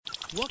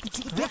Welcome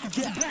to the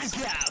Batcast.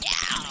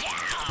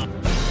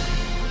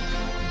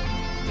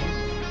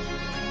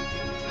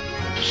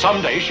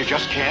 Some days you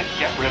just can't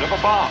get rid of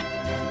a bomb.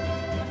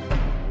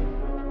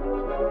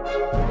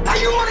 Now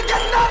you want to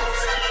get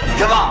nuts?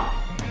 Come on,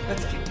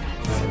 let's get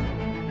nuts.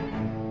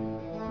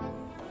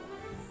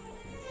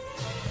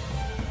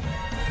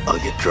 I'll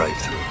get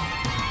drive-through.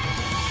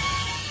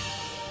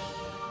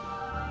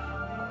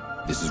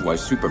 This is why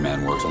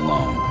Superman works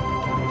alone.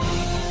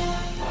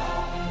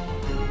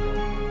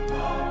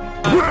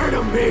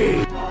 Murder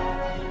me!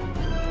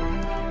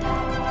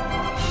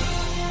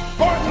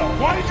 Martha,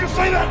 why did you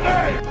say that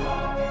name?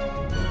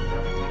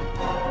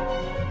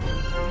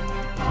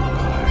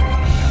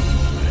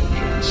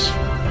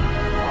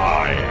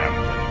 I am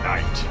the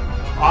knight.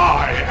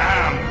 I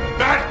am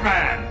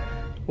Batman.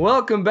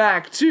 Welcome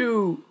back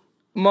to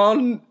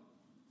Mama.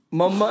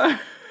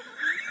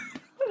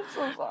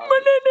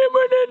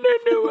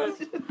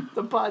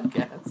 The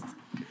podcast.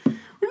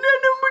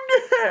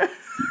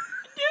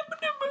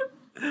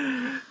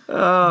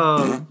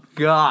 Oh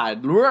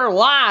God, we're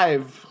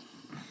live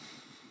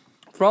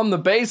from the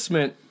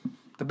basement,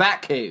 the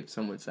Batcave.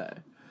 Some would say.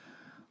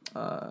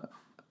 Why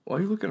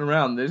are you looking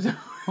around? It's a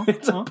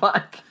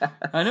podcast.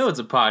 I know it's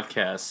a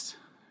podcast,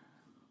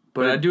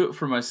 but I do it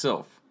for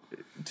myself.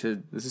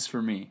 This is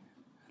for me.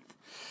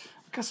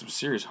 I got some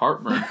serious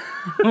heartburn.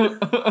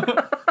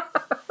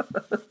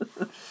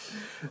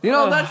 You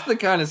know, that's the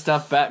kind of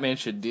stuff Batman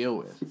should deal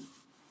with.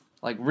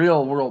 Like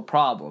real world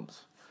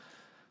problems.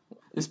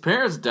 His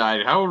parents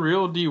died. How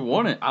real do you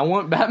want it? I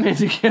want Batman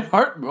to get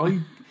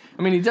heartburn.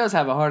 I mean, he does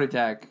have a heart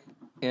attack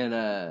in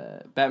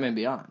Batman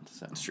Beyond.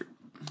 So. That's true.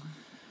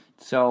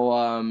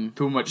 So,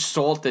 Too much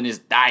salt in his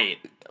diet.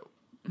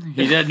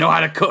 He didn't know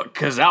how to cook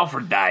because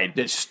Alfred died.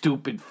 that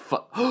stupid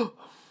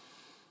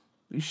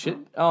You shit?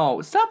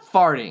 Oh, stop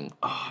farting.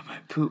 Oh, my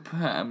poop.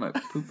 My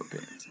pooper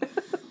pants.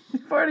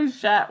 You've already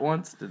shat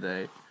once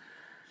today.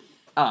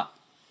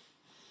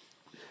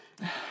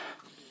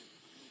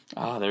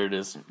 Oh, there it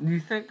is. Do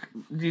you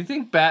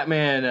think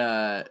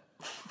Batman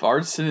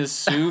Farts in his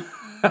suit.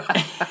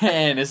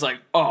 And it's like,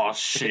 oh,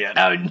 shit.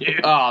 Oh no.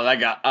 Oh, that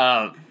got...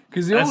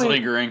 Because that's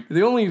lingering.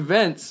 The only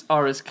vents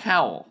are his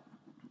cowl.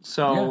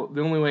 So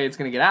the only way it's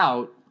gonna get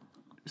out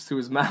is through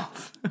his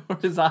mouth or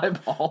his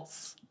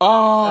eyeballs.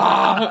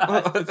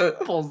 Oh! It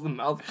pulls the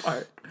mouth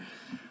part.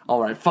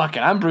 Alright, fuck it.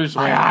 I'm Bruce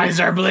Wayne. My eyes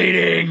are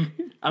bleeding!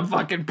 I'm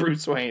fucking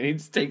Bruce Wayne. He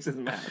just takes his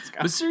mask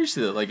off. But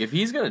seriously though, like if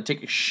he's gotta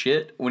take a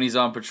shit when he's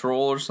on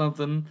patrol or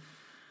something,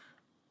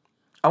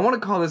 I want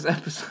to call this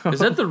episode. is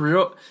that the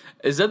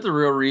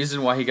real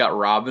reason why he got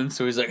Robin?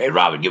 So he's like, hey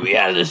Robin, get me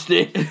out of this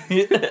thing.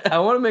 I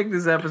want to make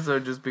this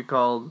episode just be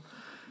called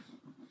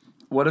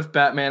 "What if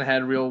Batman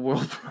had real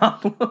world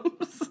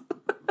problems?"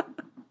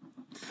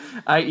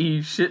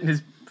 I.e., shit in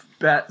his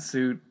bat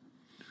suit.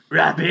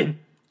 Robin,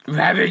 come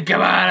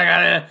on,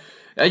 I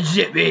gotta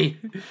shit me.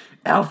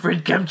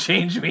 Alfred, come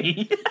change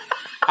me.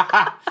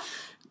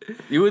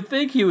 You would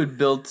think he would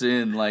built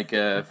in like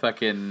a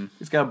fucking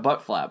He's got a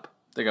butt flap.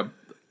 like a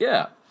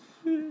yeah,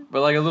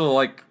 but like a little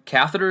like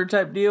catheter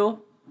type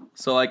deal.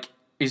 So like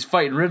he's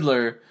fighting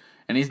Riddler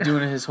and he's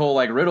doing his whole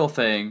like riddle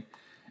thing,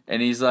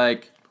 and he's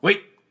like,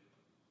 Wait.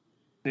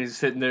 He's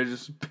sitting there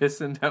just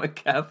pissing down a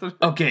catheter.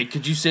 okay,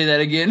 could you say that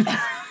again?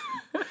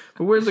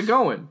 But where's it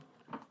going?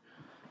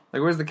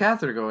 Like, where's the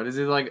catheter going? Is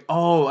it like,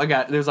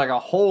 there's like a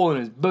hole in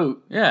his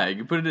boot. Yeah, you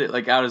can put it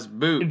like out his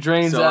boot. It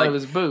drains out of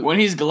his boot. When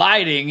he's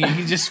gliding,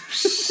 he just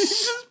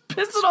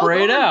Pissing all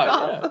spray it over out.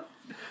 Gotham.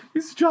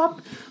 He's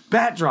dropped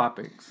bat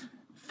droppings.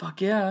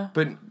 Fuck yeah.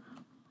 But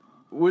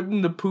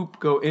wouldn't the poop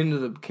go into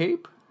the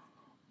cape?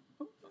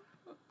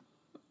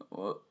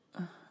 Well,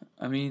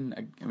 I mean,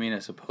 I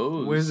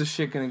suppose. Where's the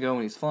shit gonna go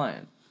when he's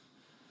flying?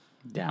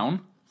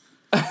 down?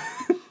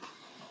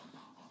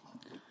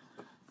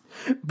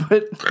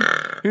 But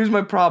here's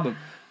my problem: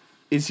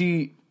 is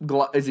he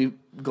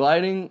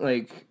gliding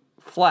like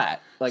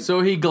flat? Like So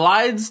he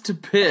glides to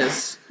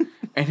piss,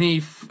 and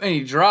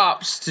he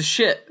drops to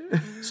shit.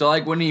 So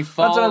like when he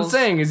falls, that's what I'm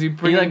saying. Is he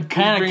he like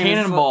kind of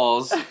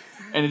cannonballs,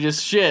 and he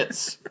just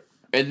shits,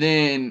 and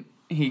then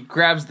he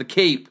grabs the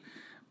cape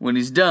when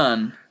he's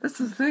done. That's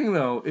the thing,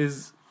 though.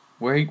 Is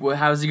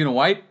How's he gonna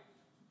wipe?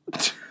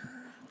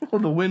 well,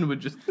 the wind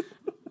would just.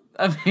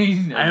 I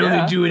mean, I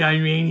only do it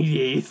on rainy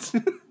days.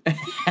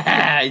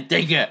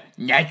 Take a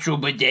natural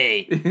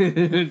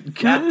bidet.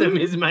 Gotham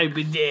is my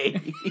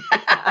bidet.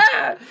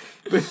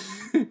 But,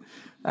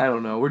 I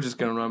don't know. We're just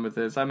gonna run with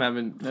this. I'm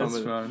having fun That's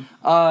with fun.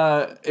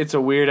 it. It's a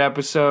weird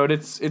episode.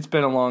 It's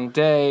been a long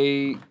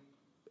day.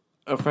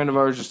 A friend of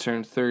ours just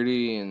turned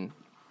 30, and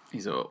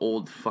He's an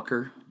old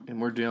fucker.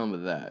 we're dealing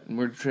with that. And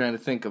we're trying to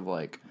think of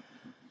like,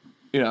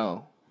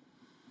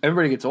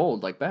 everybody gets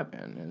old like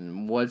Batman,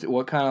 and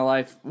what kind of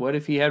life? What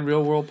if he had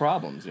real world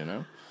problems?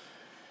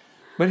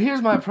 But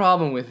here's my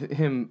problem with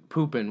him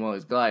pooping while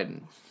he's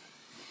gliding.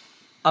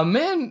 A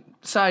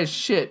man-sized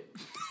shit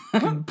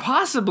could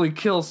possibly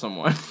kill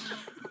someone.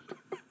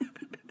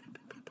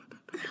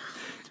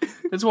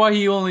 That's why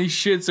he only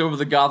shits over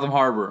the Gotham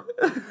Harbor.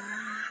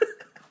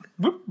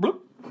 Bloop, bloop.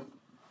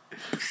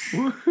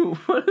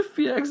 What if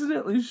he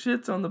accidentally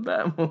shits on the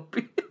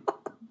Batmobile?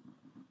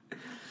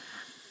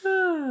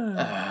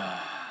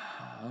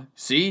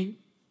 See?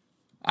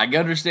 I can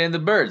understand the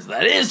birds.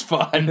 That is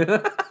fun.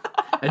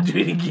 I do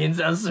it again,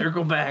 so I'll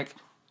circle back.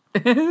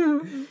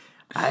 I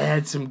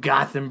had some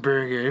Gotham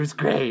burger. It was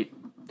great.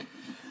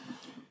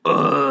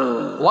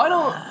 Why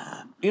don't...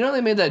 You know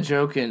they made that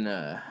joke in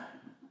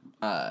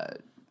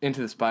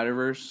Into the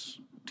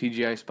Spider-Verse,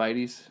 TGI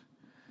Spideys?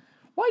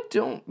 Why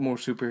don't more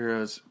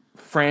superheroes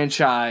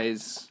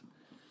franchise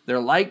their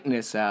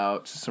likeness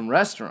out to some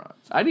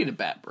restaurants? I'd eat a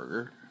Bat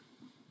Burger.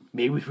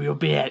 Maybe we'll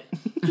bet.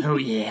 Oh,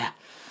 yeah.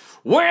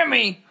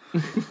 Whammy!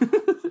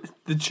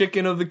 The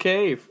chicken of the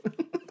cave.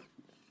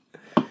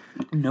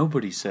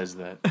 Nobody says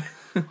that.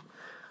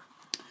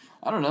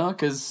 I don't know,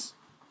 because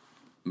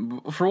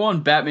for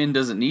one, Batman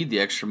doesn't need the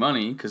extra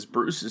money because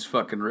Bruce is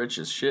fucking rich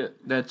as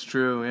shit. That's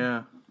true,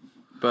 yeah.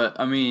 But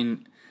I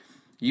mean,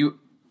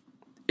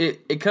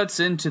 it cuts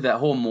into that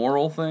whole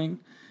moral thing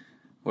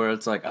where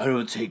it's like, I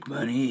don't take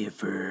money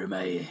for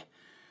my,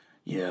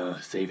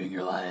 saving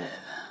your life.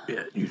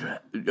 Yeah,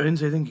 I didn't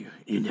say thank you.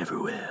 You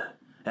never will.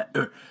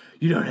 Or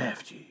you don't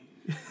have to.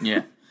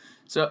 Yeah.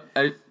 So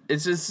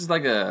it's just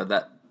like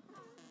that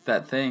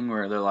thing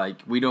where they're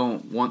like, we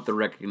don't want the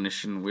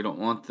recognition. We don't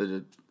want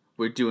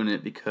we're doing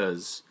it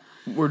because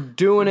we're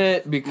doing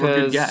it good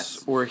because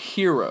guys. we're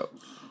heroes.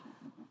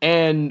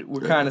 And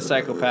we're kind of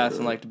psychopaths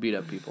and like to beat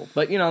up people.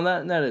 But,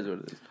 that is what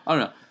it is. I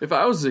don't know. If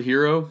I was a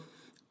hero,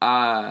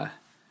 I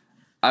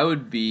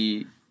would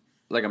be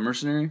like a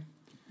mercenary.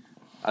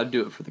 I'd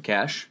do it for the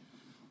cash.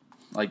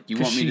 Like, you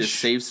want me to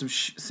save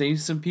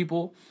some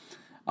people?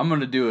 I'm going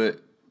to do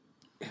it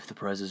if the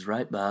price is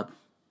right, Bob.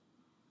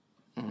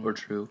 Or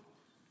true.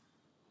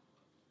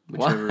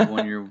 Whichever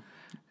one you're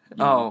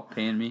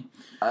paying me.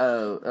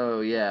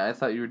 Oh, yeah. I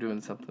thought you were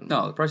doing something.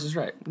 No, the price is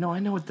right. No, I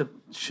know what the...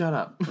 Shut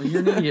up. Well, you're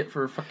an idiot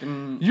for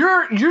fucking...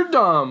 You're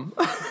dumb.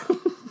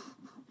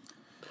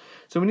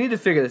 So we need to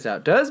figure this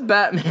out. Does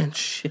Batman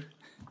shit?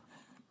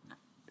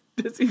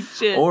 Does he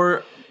shit?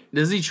 Or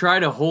does he try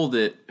to hold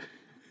it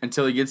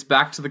until he gets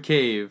back to the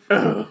cave? It's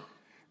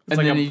and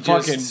like then a he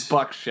fucking just...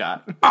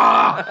 buckshot.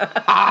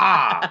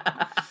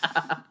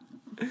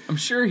 I'm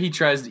sure he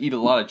tries to eat a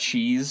lot of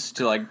cheese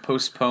to, like,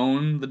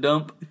 postpone the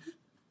dump.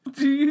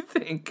 Do you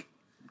think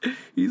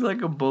he's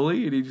like a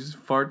bully and he just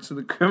farts in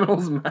the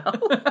criminal's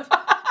mouth?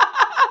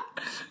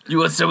 You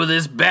want some of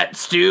this bat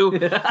stew?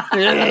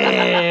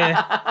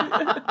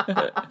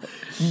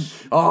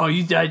 Oh,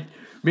 you thought...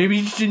 Maybe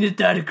you shouldn't have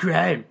thought of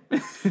crime.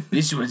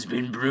 This one's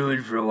been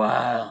brewing for a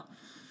while.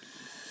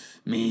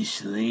 Me and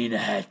Selena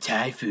had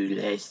Thai food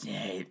last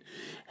night.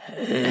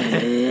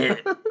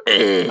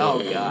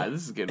 Oh, God,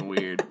 this is getting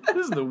weird. This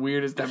is the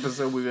weirdest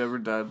episode we've ever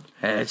done.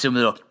 Had some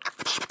little...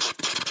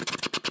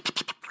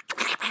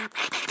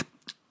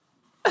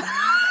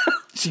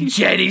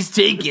 Chinese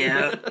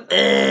takeout.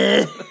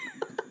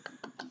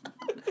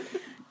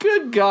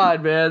 Good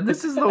God, man.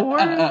 This is the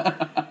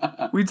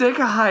worst. We take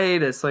a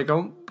hiatus, like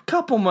a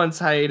couple months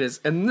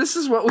hiatus, and this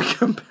is what we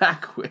come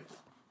back with.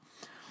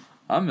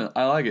 I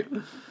like it.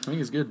 I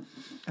think it's good.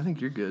 I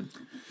think you're good.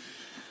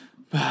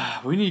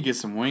 We need to get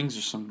some wings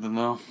or something,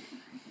 though.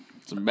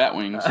 Some bat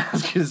wings. I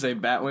was going to say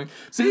Batwing.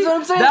 See what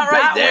I'm saying? That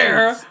right Bat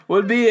there wings.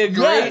 would be a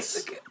great...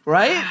 Yes.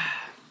 Right?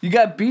 You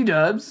got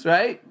B-dubs,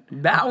 right?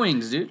 Bat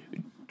wings, dude.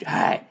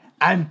 Hi,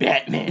 I'm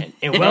Batman,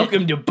 and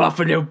welcome to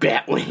Buffalo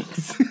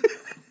Batwings.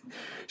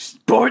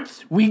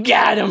 Sports, we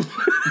got them.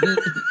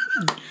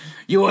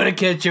 You want to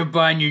catch up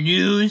on your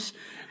news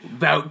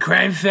about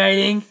crime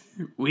fighting?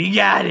 We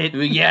got it.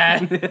 We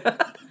got it.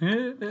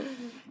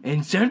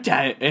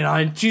 And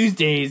on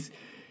Tuesdays,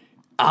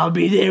 I'll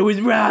be there with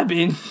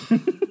Robin.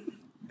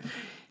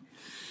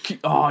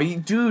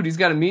 Dude, he's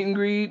got a meet and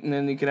greet, and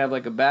then you could have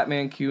like a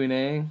Batman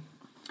Q&A.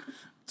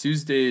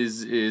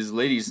 Tuesdays is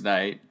ladies'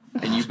 night,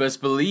 and you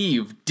best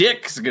believe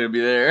Dick's gonna be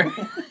there.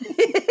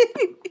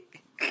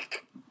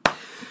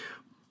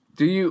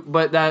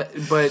 But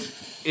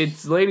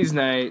it's ladies'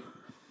 night,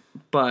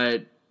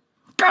 but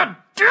God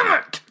damn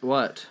it!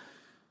 What?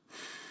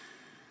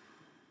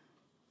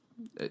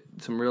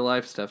 Some real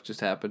life stuff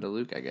just happened to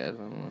Luke, I guess. I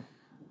don't know.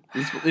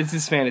 It's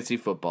his fantasy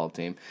football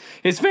team.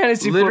 His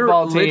fantasy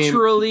football team.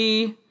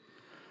 Literally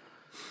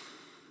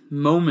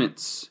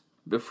moments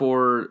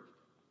before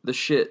the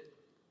shit.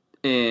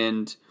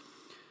 And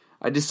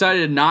I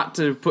decided not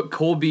to put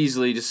Cole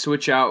Beasley to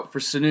switch out for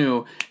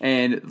Sanu.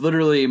 And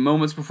literally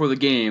moments before the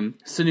game,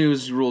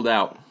 Sanu's ruled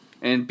out.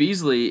 And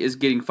Beasley is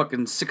getting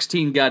fucking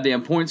 16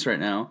 goddamn points right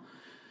now.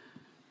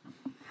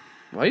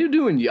 Why are you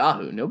doing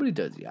Yahoo? Nobody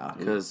does Yahoo.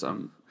 Because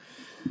I'm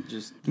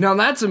just... No,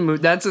 that's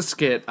a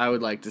skit I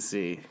would like to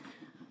see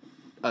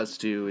us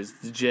do, is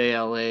the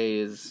JLA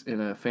is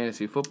in a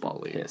fantasy football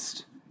league.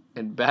 pissed.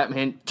 And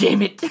Batman,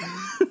 damn it!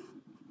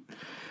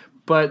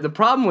 But the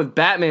problem with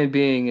Batman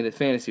being in a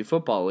fantasy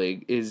football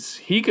league is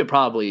he could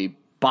probably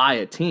buy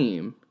a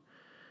team.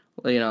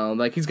 You know,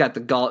 like he's got the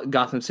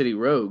Gotham City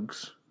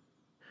Rogues.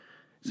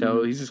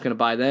 So he's just going to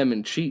buy them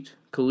and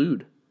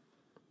collude.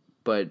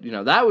 But,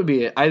 that would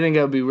be, I think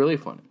that would be really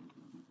fun.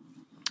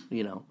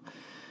 you know,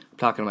 I'm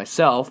talking to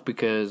myself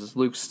because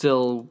Luke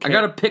still I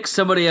gotta pick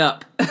somebody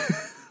up.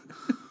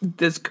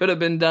 This could have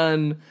been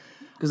done,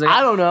 Because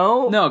I don't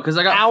know. No, because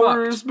I got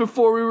hours fucked.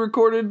 before we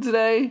recorded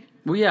today.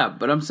 Well, yeah,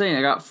 but I'm saying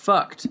I got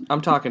fucked. I'm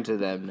talking to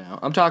them now.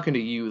 I'm talking to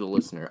you, the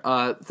listener.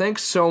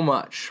 Thanks so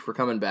much for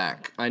coming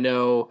back. I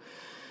know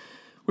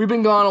we've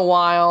been gone a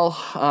while.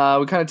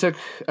 We kind of took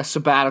a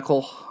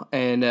sabbatical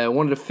and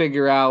wanted to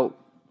figure out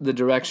the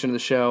direction of the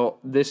show.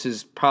 This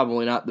is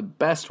probably not the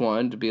best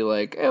one to be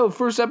like, oh,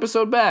 first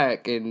episode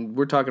back. And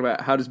we're talking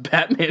about how does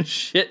Batman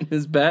shit in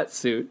his bat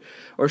suit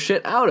or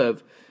shit out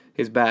of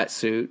his bat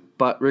suit.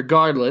 But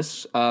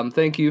regardless,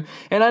 thank you.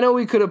 And I know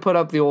we could have put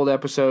up the old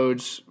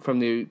episodes from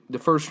the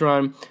first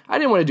run. I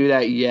didn't want to do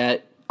that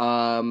yet.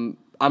 I'm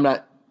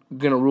not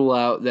going to rule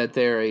out that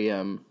they're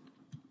going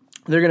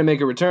to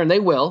make a return. They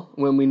will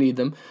when we need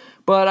them.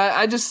 But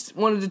I just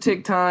wanted to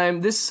take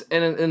time. This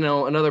and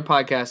another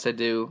podcast I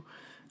do,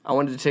 I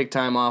wanted to take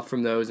time off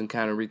from those and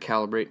kind of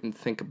recalibrate and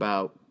think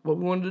about what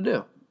we wanted to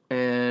do.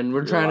 And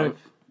we're trying to...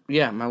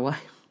 Yeah, my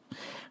life.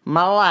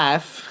 My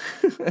life.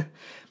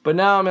 But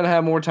now I'm going to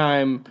have more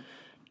time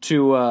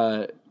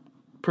to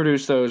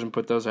produce those and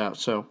put those out.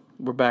 So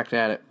we're back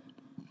at it.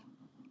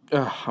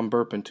 Ugh, I'm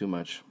burping too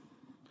much.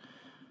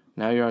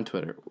 Now you're on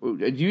Twitter. Do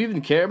you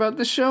even care about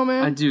this show,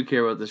 man? I do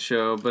care about the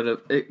show,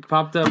 but it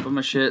popped up on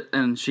my shit,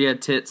 and she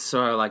had tits, so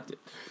I liked it.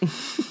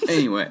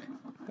 Anyway.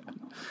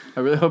 I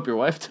really hope your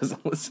wife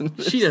doesn't listen to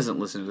this. She doesn't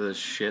listen to this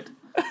shit.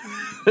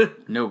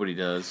 Nobody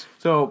does.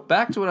 So,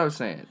 back to what I was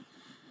saying.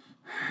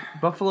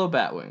 Buffalo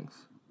Batwings.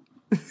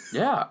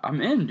 Yeah,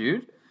 I'm in,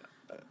 dude.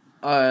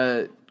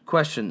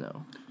 Question,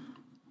 though.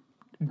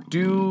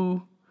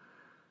 Do,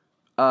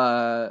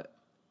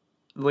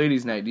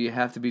 ladies' night, do you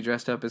have to be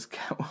dressed up as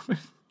Catwoman?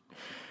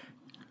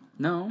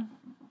 No.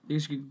 You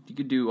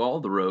could do all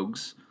the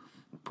rogues.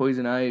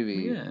 Poison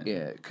Ivy.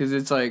 Yeah. Because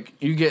it's like,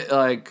 you get,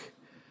 like,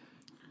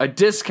 a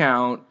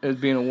discount as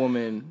being a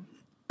woman,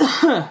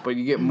 but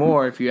you get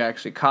more if you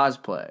actually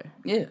cosplay.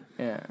 Yeah.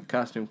 Yeah,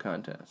 costume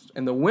contest.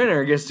 And the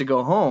winner gets to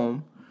go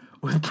home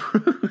with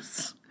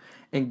Bruce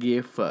and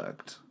get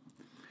fucked.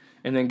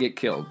 And then get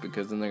killed,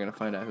 because then they're going to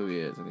find out who he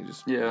is. And he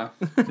just... Yeah.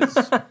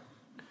 'Cause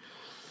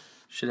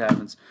shit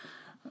happens.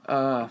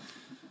 I'm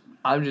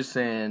just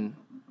saying,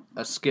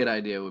 a skit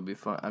idea would be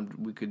fun.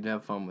 We could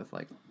have fun with,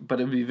 like... But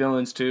it'd be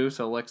villains, too,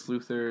 so Lex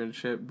Luthor and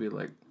shit would be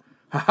like,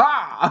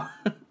 ha-ha!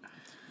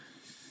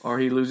 Or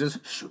he loses,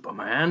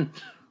 Superman.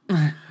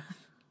 I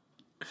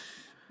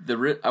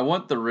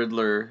want the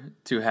Riddler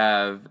to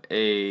have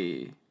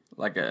a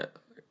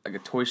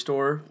toy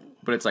store,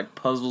 but it's like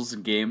puzzles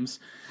and games,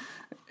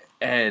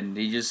 and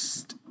he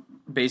just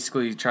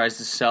basically tries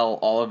to sell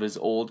all of his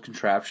old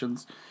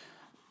contraptions,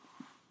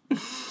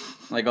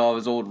 like all of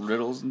his old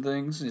riddles and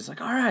things. And he's like,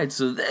 "All right,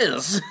 so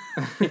this,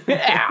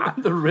 Yeah,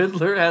 the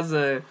Riddler has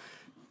a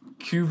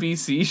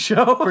QVC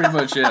show. pretty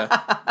much,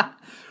 yeah."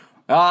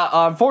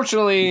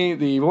 Unfortunately,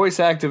 the voice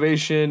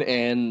activation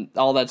and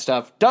all that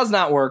stuff does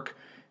not work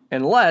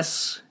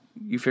unless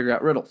you figure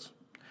out riddles.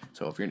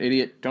 So if you're an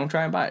idiot, don't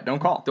try and buy it. Don't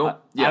call. I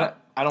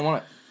don't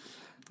want it.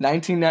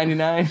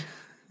 $19.99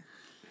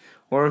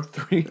 or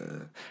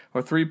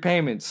three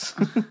payments.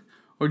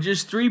 Or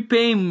just 3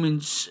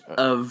 payments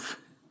of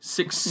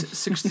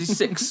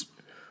 $6.66.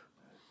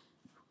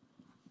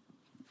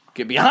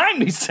 Get behind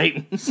me,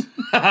 Satan.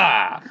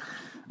 I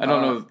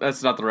don't know.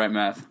 That's not the right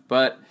math,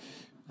 but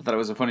I thought it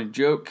was a funny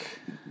joke.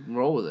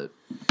 Roll with it.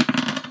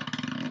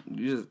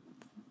 You just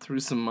threw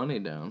some money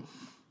down.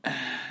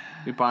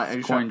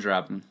 Coin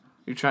dropping.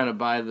 You're trying to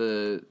buy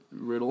the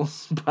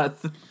riddles, but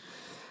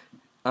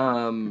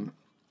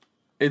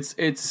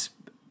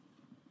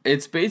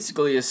it's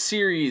basically a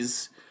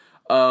series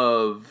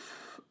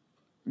of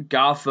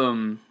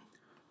Gotham,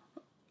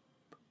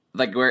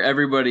 like where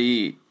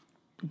everybody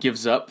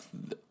gives up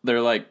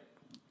their like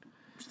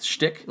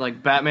shtick.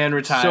 like Batman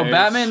retires. So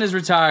Batman is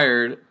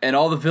retired, and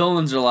all the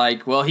villains are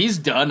like, "Well, he's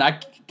done. I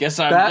guess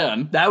I'm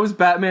done." That was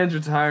Batman's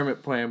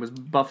retirement plan, was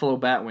Buffalo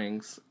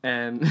Batwings,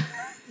 and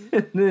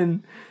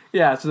then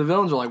so the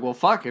villains are like, "Well,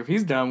 fuck, if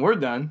he's done, we're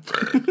done."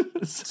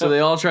 So they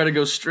all try to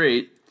go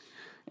straight,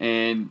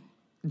 and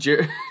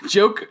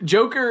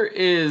Joker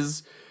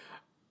is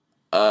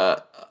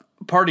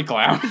party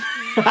clown.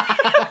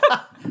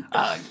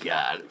 Oh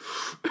God.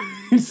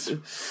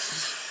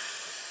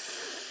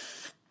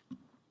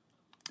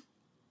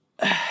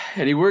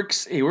 And he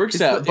works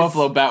at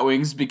Buffalo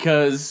Batwings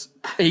because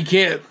he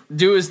can't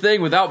do his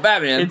thing without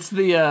Batman. It's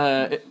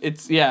the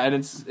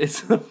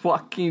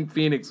Joaquin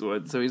Phoenix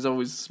one, so he's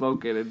always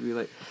smoking and be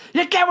like,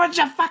 "You get what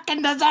you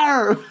fucking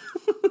deserve."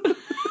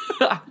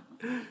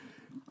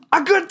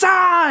 A good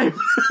time.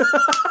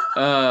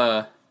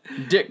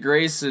 Dick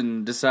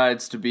Grayson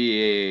decides to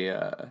be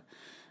a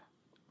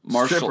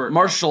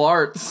martial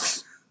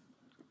arts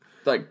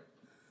like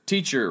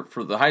teacher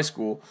for the high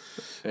school.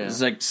 Yeah.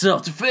 It's like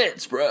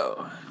self-defense,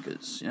 bro,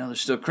 because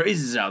there's still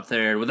crazies out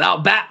there.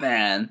 Without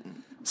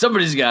Batman,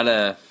 somebody's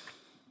gotta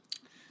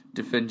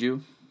defend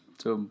you.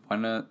 So why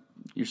not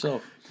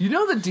yourself? You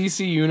know the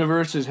DC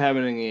universe is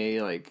having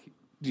a like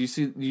Do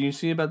you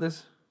see about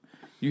this?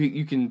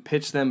 You can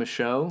pitch them a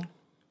show.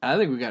 I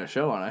think we got a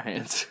show on our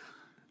hands.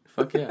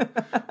 Fuck yeah.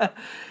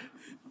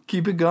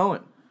 Keep it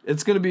going.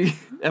 It's gonna be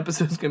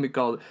episode's gonna be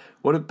called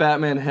 "What If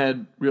Batman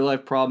Had Real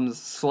Life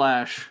Problems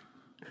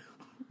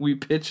 / We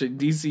Pitch a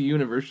DC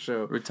Universe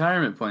Show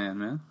Retirement plan,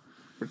 man.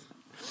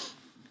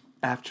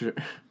 after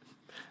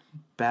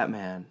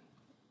Batman."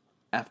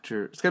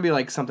 After it's gonna be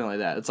like something like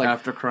that. It's like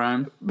After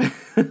crime.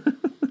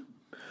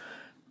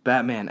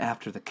 Batman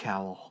after the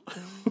cowl.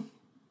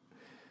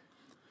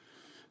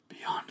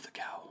 Beyond the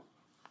cowl.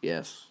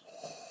 Yes.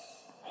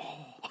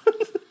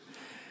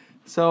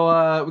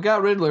 So we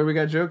got Riddler, we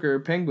got Joker,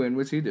 Penguin.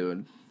 What's he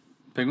doing?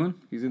 Penguin?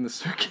 He's in the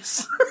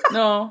circus.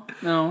 No.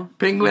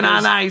 Penguin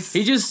on ice.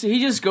 He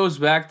just goes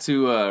back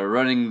to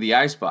running the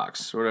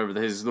Icebox or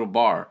whatever, his little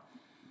bar.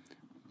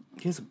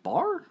 He has a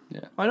bar?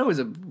 Yeah. I know he's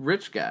a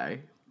rich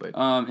guy, but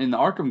In the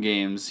Arkham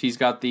games, he's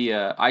got the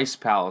Ice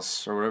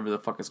Palace or whatever the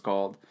fuck it's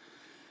called.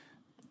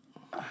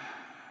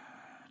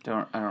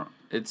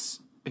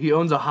 It's he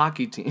owns a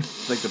hockey team.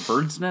 like the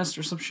Bird's Nest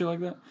or some shit like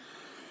that.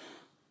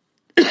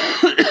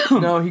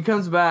 No, he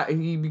comes back.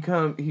 He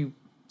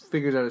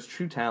figures out his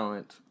true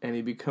talent, and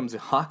he becomes a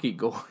hockey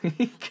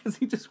goalie because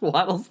he just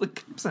waddles the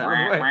cups out of the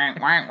way.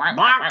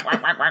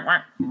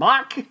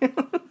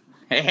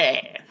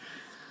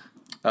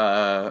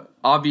 Block.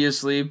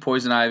 Obviously,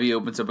 Poison Ivy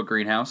opens up a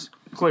greenhouse.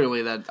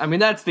 Clearly,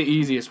 that's the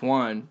easiest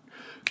one.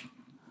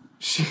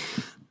 She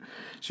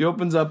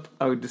opens up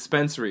a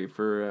dispensary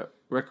for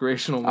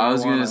recreational marijuana. I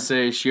was gonna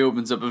say she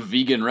opens up a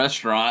vegan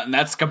restaurant, and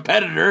that's a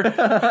competitor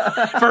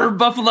for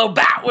Buffalo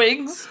Bat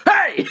Wings.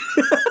 Hey,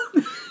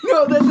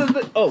 no, that's the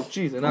thing. Oh,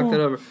 jeez, I knocked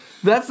that over.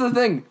 That's the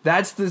thing.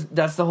 That's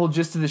the whole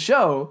gist of the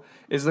show.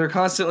 Is they're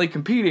constantly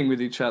competing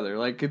with each other.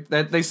 Like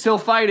that they still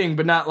fighting,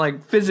 but not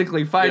like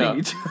physically fighting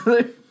each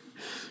other.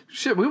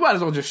 Shit, we might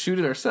as well just shoot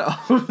it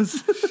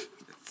ourselves.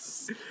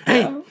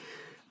 Hey,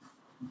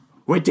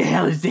 what the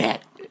hell is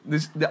that?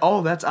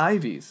 That's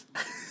Ivy's.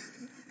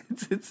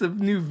 It's a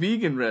new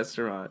vegan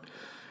restaurant.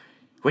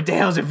 What the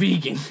hell's a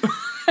vegan?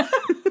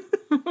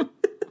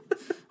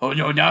 Oh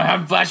no, now I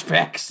have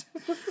flashbacks.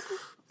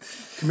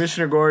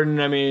 Commissioner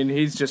Gordon,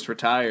 he's just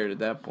retired at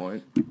that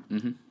point.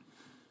 Mm-hmm.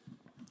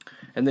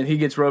 And then he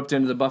gets roped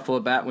into the Buffalo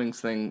Batwings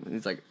thing.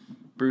 He's like,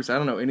 Bruce, I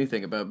don't know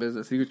anything about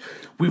business. He goes,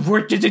 we've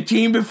worked as a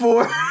team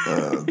before.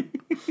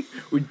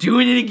 We're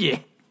doing it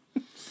again.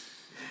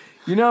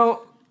 You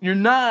don't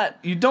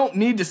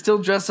need to still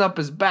dress up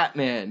as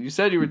Batman. You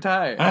said you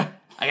retired. Huh?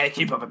 I gotta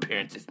keep up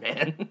appearances,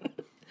 man.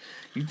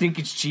 You think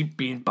it's cheap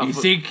being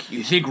Buffalo?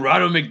 You think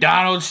Ronald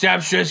McDonald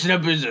stopped dressing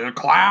up as a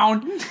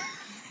clown?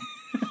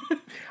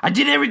 I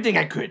did everything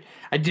I could.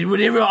 I did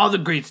whatever all the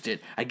greats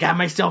did. I got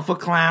myself a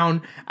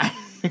clown.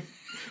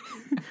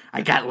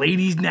 I got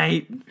ladies'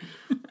 night.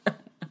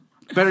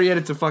 Better yet,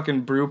 it's a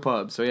fucking brew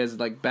pub, so he has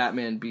like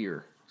Batman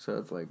beer. So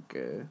it's like,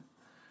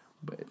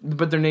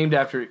 but they're named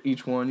after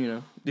each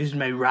one. This is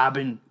my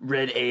Robin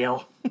Red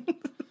Ale.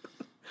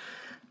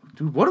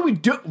 Dude, what do we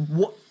do?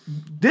 What?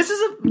 This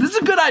is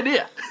a good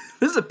idea.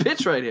 This is a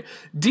pitch right here.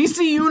 DC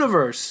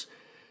Universe.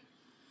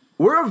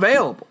 We're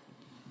available.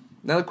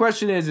 Now the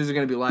question is it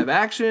going to be live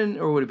action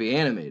or would it be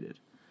animated?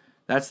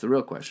 That's the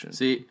real question.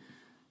 See,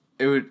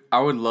 I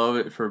would love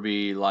it for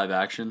be live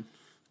action.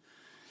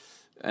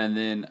 And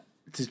then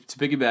to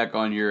piggyback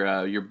on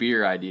your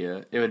beer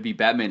idea, it would be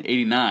Batman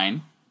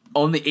 89,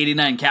 only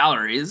 89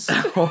 calories.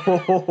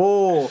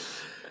 Oh.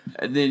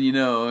 And then you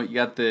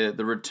got the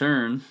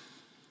return.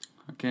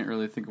 I can't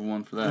really think of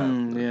one for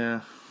that.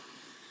 Yeah.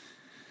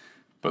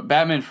 But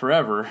Batman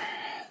Forever,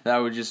 that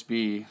would just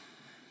be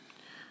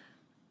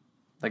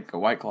like a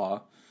White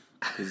Claw,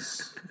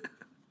 because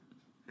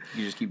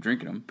you just keep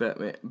drinking them.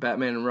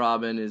 Batman and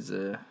Robin is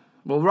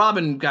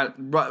Robin got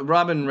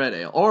Robin Red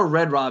Ale or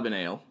Red Robin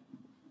Ale.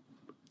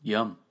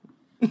 Yum.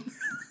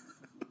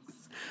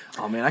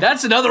 Oh man,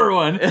 that's another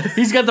one.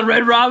 He's got the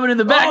Red Robin in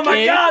the back. Oh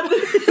my god,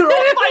 they're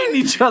all fighting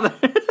each other.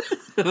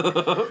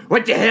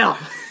 What the hell?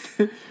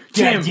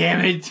 God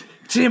damn it.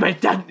 Jim,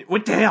 what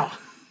the hell?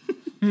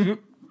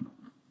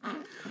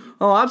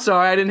 Oh, I'm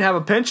sorry, I didn't have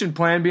a pension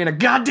plan being a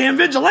goddamn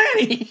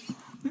vigilante.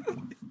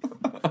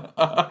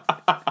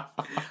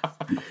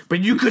 But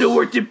you could have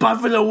worked at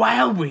Buffalo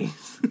Wild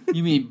Wings.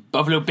 You mean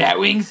Buffalo Bat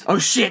Wings? Oh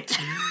shit.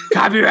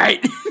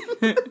 Copyright.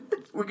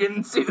 We're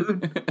getting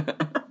sued.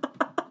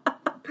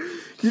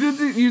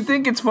 You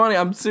think it's funny?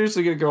 I'm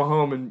seriously gonna go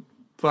home and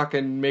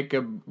fucking make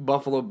a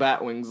Buffalo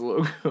Bat Wings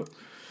logo.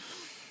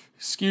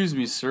 Excuse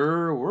me,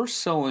 sir. We're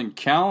selling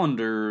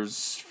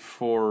calendars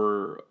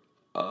for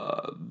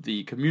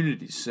the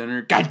community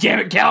center. God damn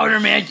it, calendar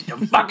man! Get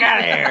the fuck out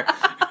of here.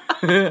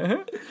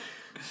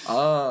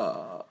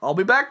 I'll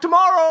be back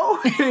tomorrow.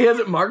 He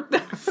hasn't marked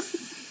that.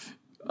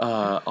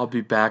 I'll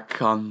be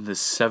back on the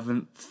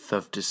 7th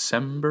of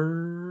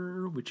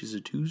December, which is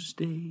a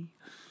Tuesday.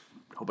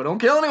 Hope I don't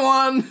kill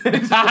anyone.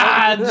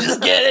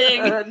 Just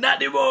kidding.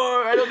 Not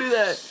anymore. I don't do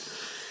that.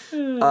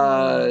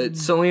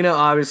 Selena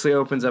obviously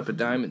opens up a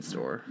diamond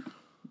store.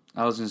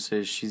 I was gonna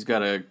say she's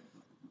got a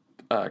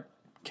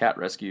cat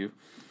rescue.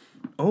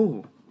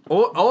 Oh,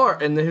 Or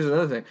and here's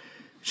another thing.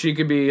 She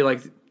could be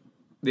like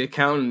the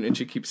accountant and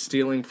she keeps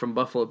stealing from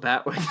Buffalo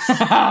Bat Wings.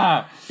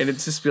 And it'd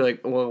just be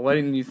like, well, why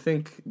didn't you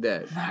think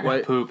that?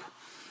 Why Poop.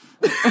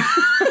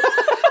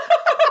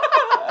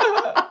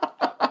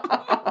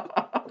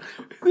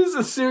 This is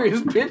a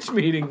serious pitch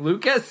meeting,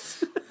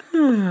 Lucas.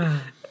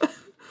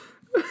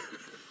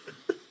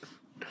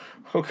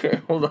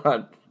 Okay, hold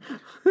on.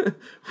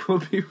 We'll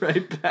be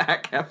right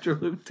back after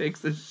Luke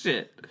takes a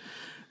shit.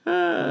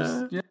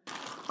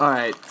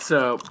 Alright,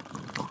 so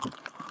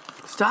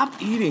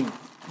stop eating.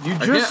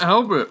 I can't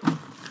help it.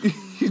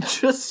 You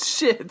just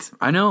shit.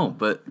 I know,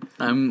 but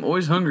I'm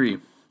always hungry.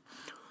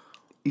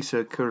 It's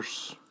a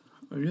curse.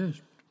 It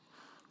is.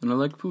 And I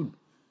like food.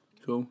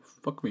 So,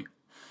 fuck me.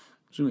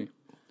 Sue me.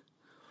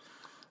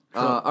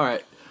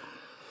 Alright.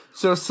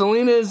 So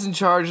Selena is in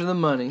charge of the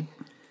money.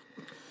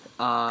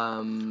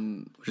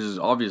 Which is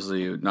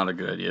obviously not a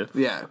good idea.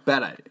 Yeah,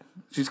 bad idea.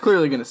 She's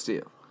clearly gonna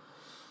steal.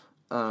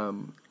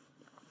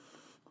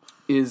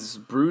 Is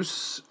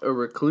Bruce a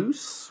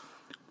recluse?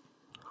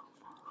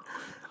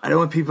 I don't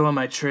want people on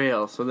my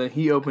trail, so then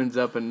he opens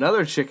up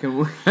another chicken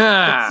wing.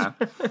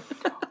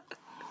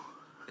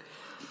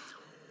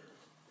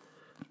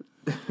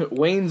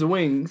 Wayne's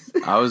Wings.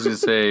 I was gonna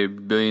say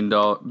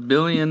 $1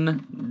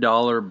 billion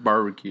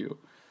barbecue.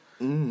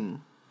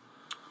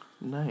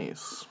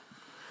 Nice.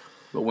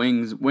 But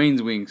Wayne's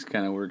Wings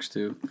kind of works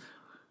too.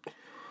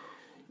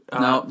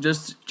 Now,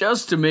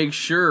 just to make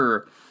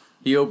sure,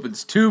 he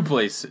opens 2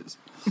 places.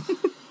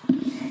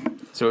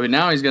 So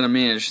now he's gonna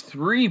manage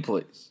 3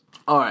 places.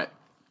 All right.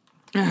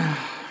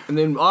 And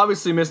then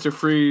obviously Mr.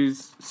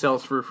 Freeze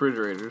sells for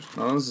refrigerators.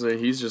 I was gonna say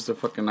he's just a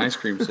fucking ice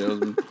cream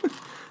salesman.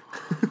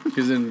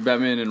 Because in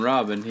Batman and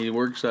Robin, he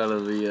works out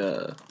of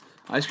the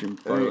ice cream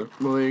parlor.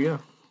 Well, there you go.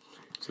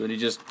 So then he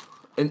just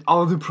And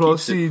all the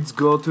proceeds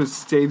go to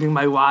saving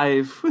my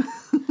wife.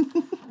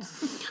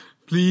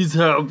 please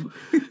help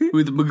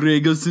with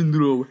McGregor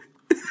syndrome.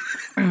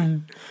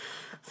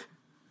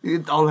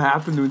 It all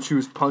happened when she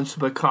was punched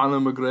by Conor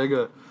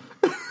McGregor.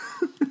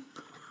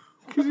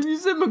 Because if you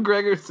said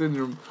McGregor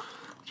syndrome,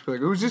 she'd be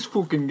like, who's this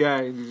fucking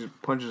guy? And he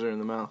just punches her in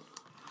the mouth.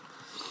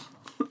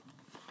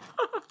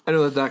 I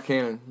know that's not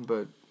canon,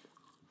 but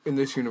in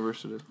this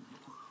universe it is.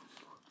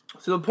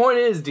 So the point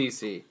is,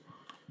 DC,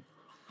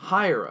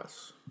 hire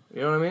us.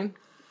 You know what I mean?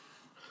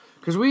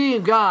 Because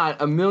we've got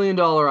 $1 million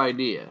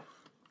idea.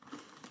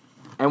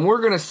 And we're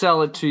going to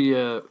sell it to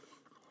you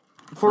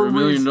For $1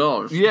 million.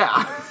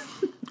 Yeah.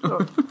 I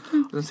was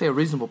going to say a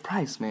reasonable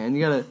price, man.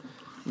 You got to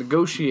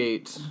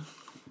negotiate.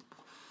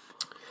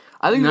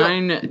 I think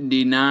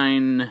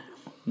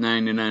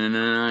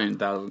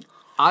 99,000.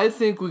 I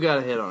think we got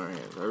a hit on our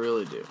hands. I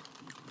really do.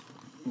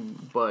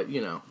 But,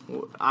 you know,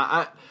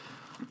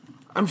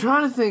 I'm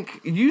trying to think.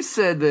 You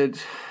said that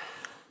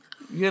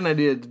you had an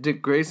idea to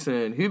Dick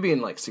Grayson. He'd be in,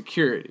 like,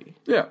 security.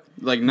 Yeah,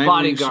 like Nightwing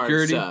Bodyguard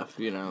security stuff,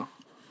 you know.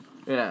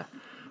 Yeah.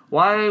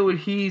 Why would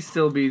he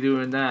still be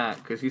doing that?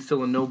 Because he's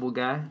still a noble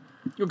guy?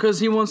 Because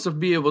he wants to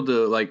be able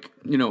to, like,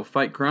 you know,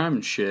 fight crime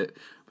and shit.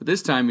 But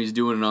this time he's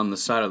doing it on the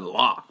side of the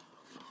law.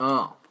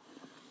 Oh.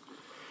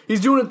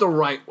 He's doing it the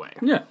right way.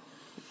 Yeah.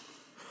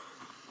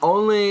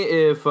 Only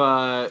if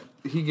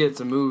he gets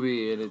a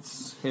movie and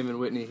it's him and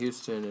Whitney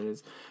Houston and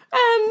it's, and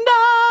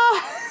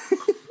I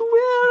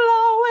will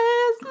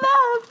always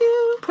love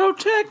you,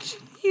 protect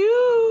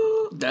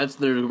you. That's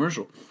their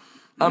commercial.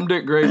 I'm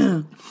Dick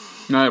Grayson.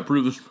 I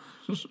approve this.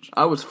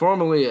 I was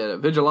formerly a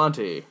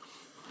vigilante,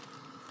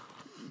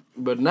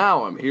 but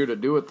now I'm here to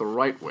do it the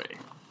right way,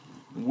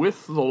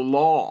 with the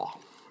law.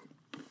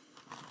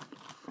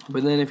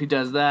 But then if he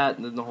does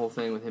that, then the whole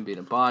thing with him being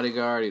a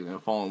bodyguard, he's going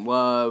to fall in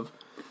love.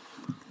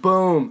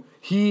 Boom.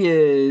 He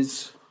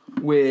is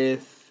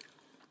with...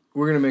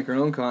 We're going to make our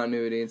own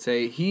continuity and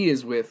say he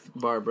is with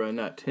Barbara,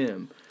 not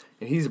Tim.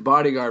 And he's a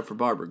bodyguard for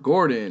Barbara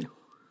Gordon.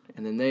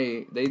 And then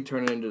they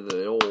turn it into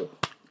the old...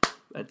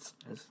 That's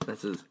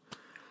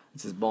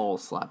his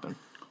balls slapping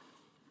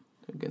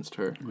against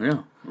her.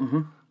 Yeah.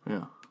 Mm-hmm.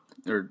 Yeah.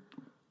 Or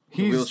a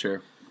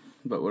wheelchair.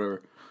 But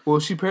whatever. Well,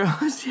 she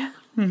paralyzed, yeah.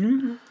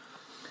 Mm-hmm.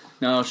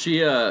 No,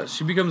 she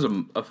becomes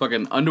a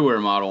fucking underwear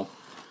model,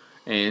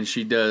 and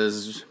she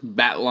does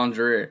bat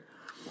lingerie.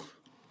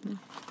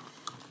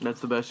 That's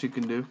the best she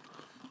can do?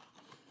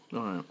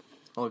 Alright.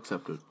 I'll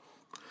accept it.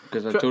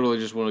 Because I totally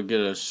just want to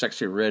get a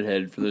sexy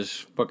redhead for this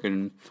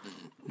fucking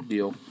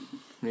deal.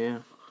 Yeah.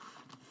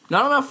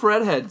 Not enough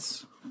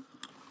redheads.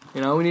 You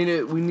know, we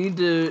need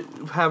to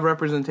have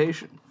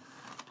representation.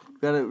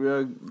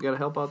 Gotta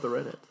help out the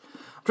redheads.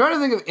 I'm trying to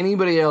think of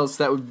anybody else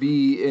that would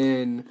be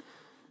in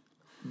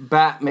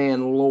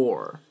Batman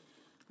lore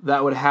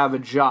that would have a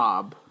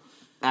job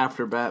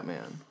after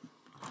Batman,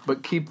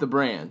 but keep the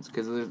brands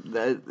because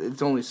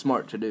it's only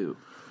smart to do.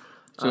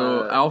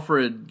 So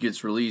Alfred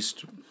gets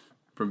released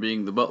from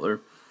being the butler,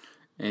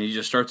 and he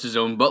just starts his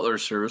own butler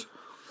service.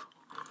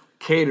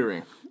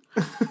 Catering.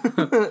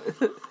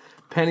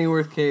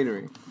 Pennyworth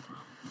Catering.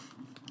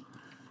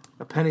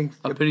 A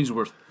penny's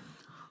worth.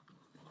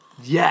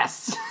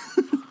 Yes.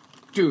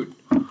 Dude,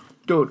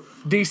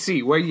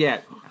 DC, where you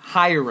at?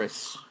 Hire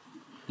us.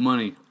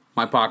 money,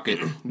 my pocket,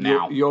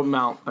 now. Your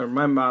mouth, or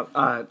my mouth.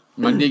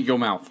 My dick, your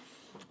mouth.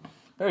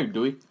 Hey,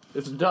 Dewey.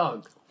 It's a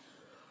dog.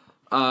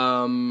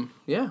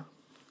 Yeah.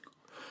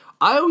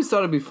 I always thought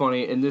it'd be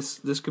funny, and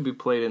this could be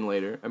played in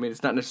later. I mean,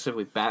 it's not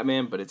necessarily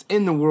Batman, but it's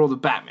in the world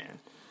of Batman,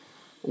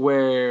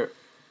 where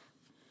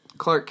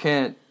Clark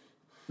Kent,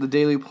 the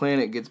Daily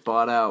Planet, gets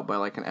bought out by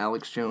like an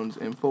Alex Jones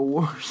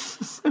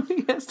InfoWars, so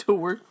he has to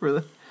work for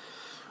them.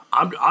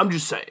 I'm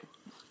just saying.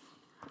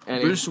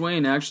 And Bruce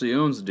Wayne actually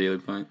owns the Daily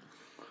Planet.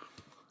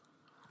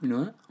 You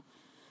know that?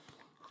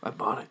 I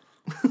bought it.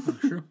 Oh,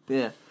 sure.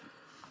 Yeah.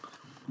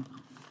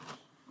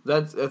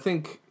 I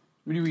think.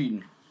 What are you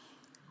eating?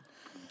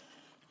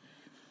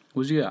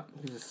 What's he got?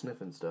 He's just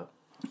sniffing stuff.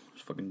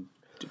 It's fucking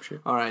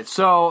dipshit. Alright,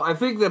 so I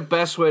think the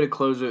best way to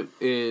close it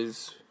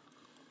is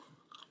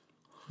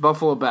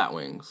Buffalo Bat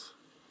Wings.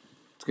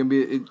 It's gonna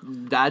be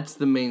that's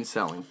the main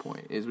selling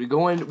point. Is we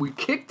go in, we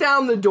kick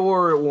down the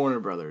door at Warner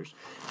Brothers,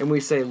 and we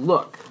say,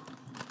 look,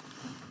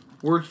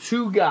 we're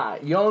two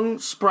young,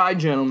 spry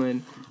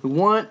gentlemen who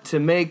want to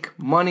make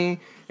money,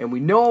 and we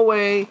know a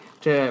way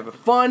to have a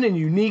fun and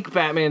unique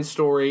Batman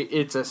story.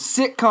 It's a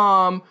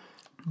sitcom,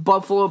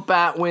 Buffalo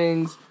Bat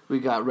Wings. We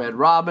got Red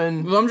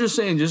Robin. Well, I'm just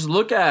saying, just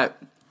look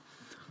at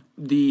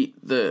the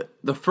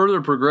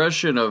further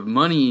progression of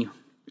money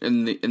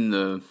in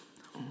the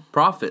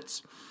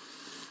profits.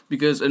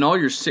 Because in all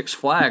your Six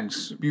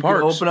Flags You parks,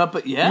 can open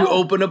up you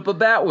open up a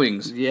Bat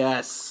Wings.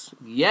 Yes.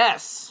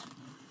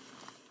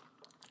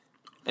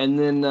 And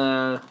then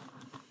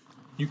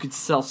you could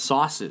sell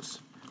sauces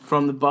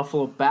from the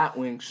Buffalo Bat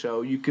Wings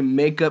show. You can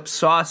make up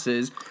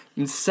sauces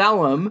and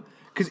sell them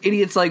because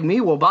idiots like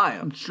me will buy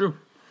them. It's true.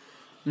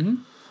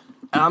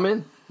 I'm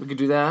in. We could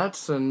do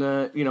that, and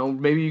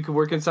maybe you could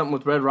work in something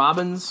with Red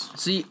Robins.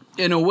 See,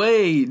 in a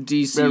way,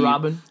 DC, Red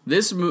Robin.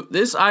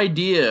 This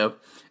idea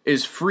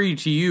is free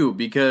to you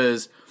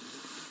because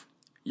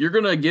you're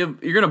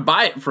gonna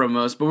buy it from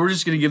us, but we're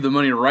just gonna give the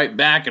money right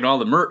back and all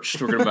the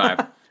merch we're gonna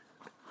buy.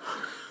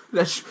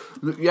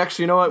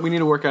 Actually, you know what? We need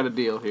to work out a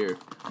deal here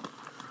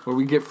where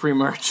we get free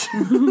merch.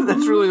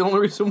 That's really the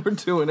only reason we're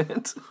doing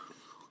it.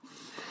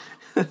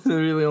 That's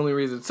really the only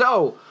reason.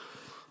 So,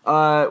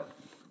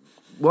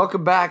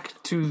 welcome back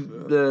to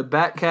the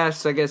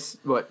Batcast, I guess,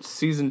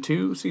 season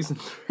 2, season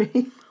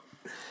 3?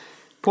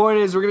 Point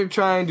is, we're going to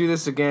try and do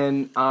this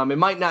again. It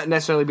might not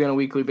necessarily be on a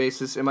weekly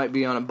basis. It might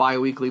be on a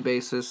bi-weekly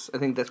basis. I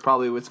think that's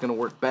probably what's going to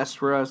work best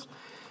for us.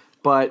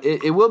 But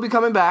it will be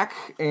coming back,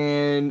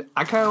 and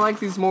I kind of like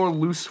these more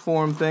loose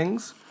form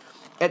things.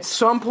 At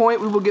some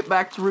point, we will get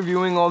back to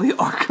reviewing all the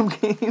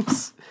Arkham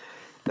games.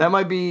 That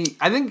might be,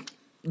 I think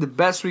the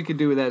best we could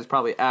do with that is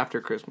probably after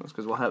Christmas,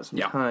 because we'll have some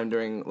time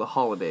during the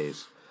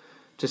holidays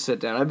to sit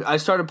down. I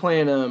started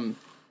playing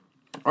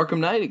Arkham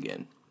Knight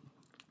again,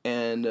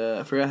 and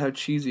I forgot how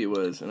cheesy it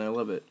was, and I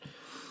love it.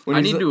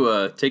 I need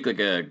to take like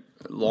a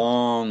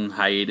long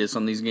hiatus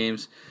on these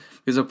games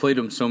because I've played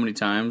them so many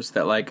times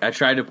that like I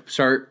tried to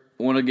start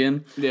one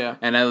again,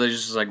 and I was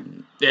just like,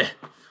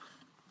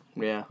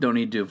 don't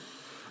need to.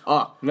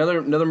 Oh,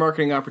 another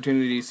marketing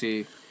opportunity.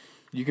 DC,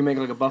 you can make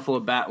like a Buffalo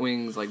Bat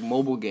Wings like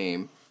mobile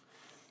game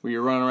where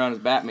you're running around as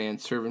Batman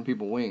serving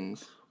people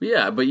wings.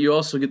 Yeah, but you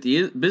also get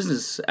the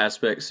business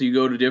aspect. So you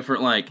go to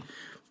different like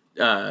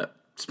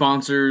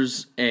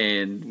sponsors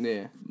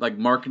and like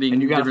marketing,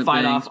 and you got to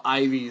fight things. off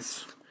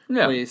Ivy's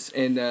place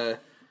and the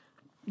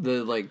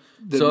Mr.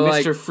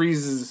 Like,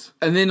 Freeze's,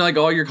 and then like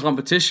all your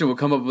competition will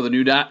come up with a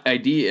new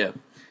idea,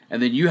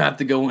 and then you have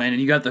to go in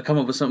and you have to come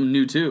up with something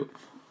new too.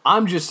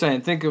 I'm just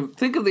saying, think of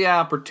the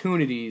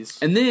opportunities,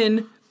 and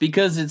then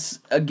because it's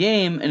a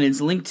game and it's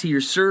linked to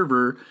your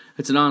server,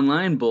 it's an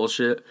online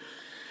bullshit.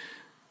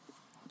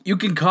 You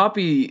can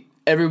copy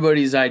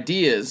everybody's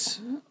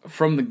ideas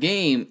from the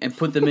game and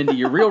put them into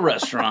your real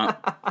restaurant.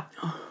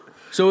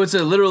 So it's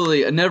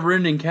literally a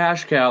never-ending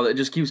cash cow that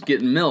just keeps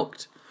getting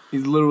milked.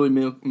 He's literally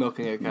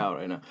milking a cow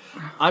right now.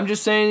 I'm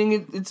just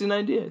saying it's an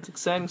idea. It's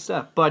exciting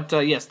stuff. But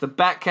yes, the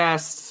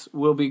Batcasts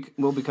will be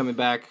coming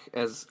back.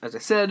 As I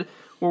said,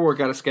 we'll work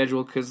out a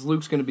schedule because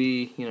Luke's going to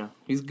be,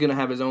 he's going to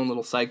have his own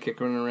little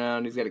sidekick running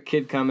around. He's got a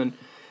kid coming.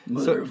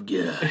 Mother of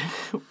God.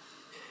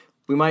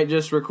 We might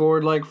just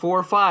record like 4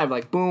 or 5,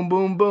 like boom,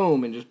 boom,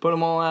 boom, and just put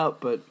them all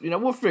out. But,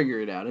 we'll figure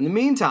it out. In the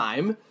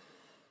meantime,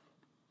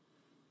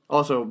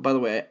 also, by the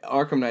way,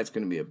 Arkham Knight's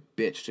going to be a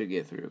bitch to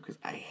get through because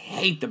I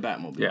hate the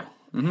Batmobile. Yeah.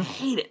 Mm-hmm. I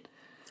hate it.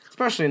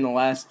 Especially in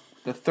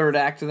the third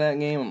act of that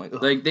game. I'm like,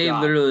 like they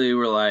literally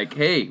were like,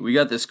 hey, we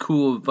got this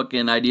cool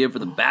fucking idea for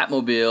the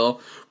Batmobile.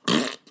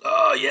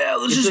 Oh, yeah,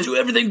 let's just do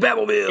everything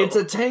Batmobile. It's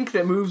a tank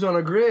that moves on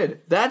a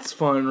grid. That's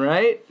fun,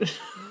 right?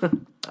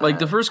 Like,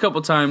 the first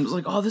couple times,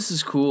 like, oh, this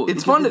is cool.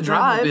 It's fun to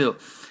drive.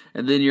 Batmobile.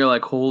 And then you're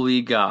like,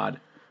 holy God,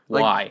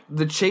 like, why?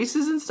 The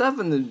chases and stuff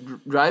and the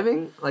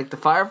driving, like the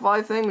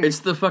Firefly thing. It's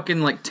the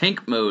fucking, like,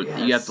 tank mode. Yes.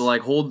 You have to,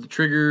 like, hold the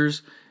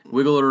triggers,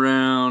 wiggle it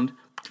around,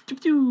 and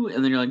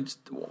then you're like,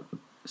 stop.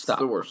 It's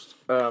the worst.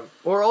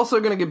 We're also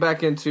going to get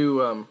back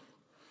into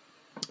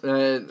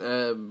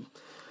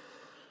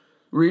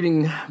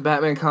reading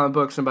Batman comic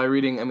books, and by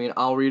reading, I mean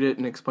I'll read it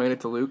and explain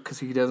it to Luke because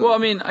he doesn't. Well, I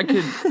mean, I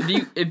could.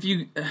 If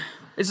you,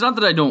 it's not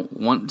that I don't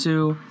want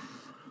to.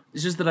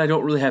 It's just that I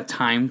don't really have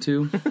time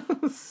to.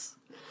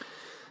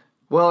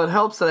 Well, it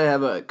helps that I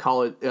have a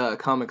college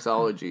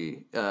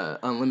Comixology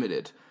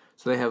Unlimited,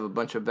 so they have a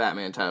bunch of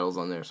Batman titles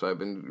on there. So I've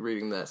been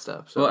reading that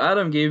stuff. So. Well,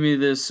 Adam gave me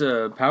this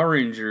Power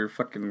Ranger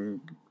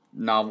fucking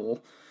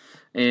novel,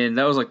 and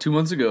that was like 2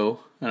 months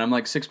ago, and I'm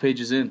like 6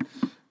 pages in.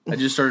 I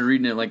just started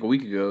reading it like a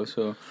week ago,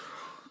 so.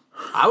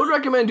 I would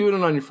recommend doing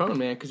it on your phone,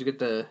 man, because you get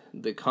the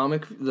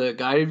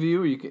guided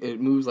view. It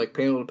moves like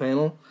panel to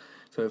panel,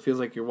 so it feels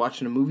like you're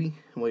watching a movie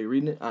while you're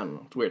reading it. I don't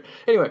know, it's weird.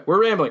 Anyway,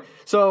 we're rambling.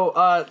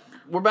 So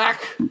we're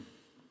back.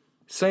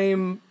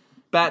 Same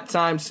bat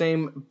time,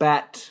 same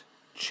bat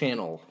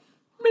channel.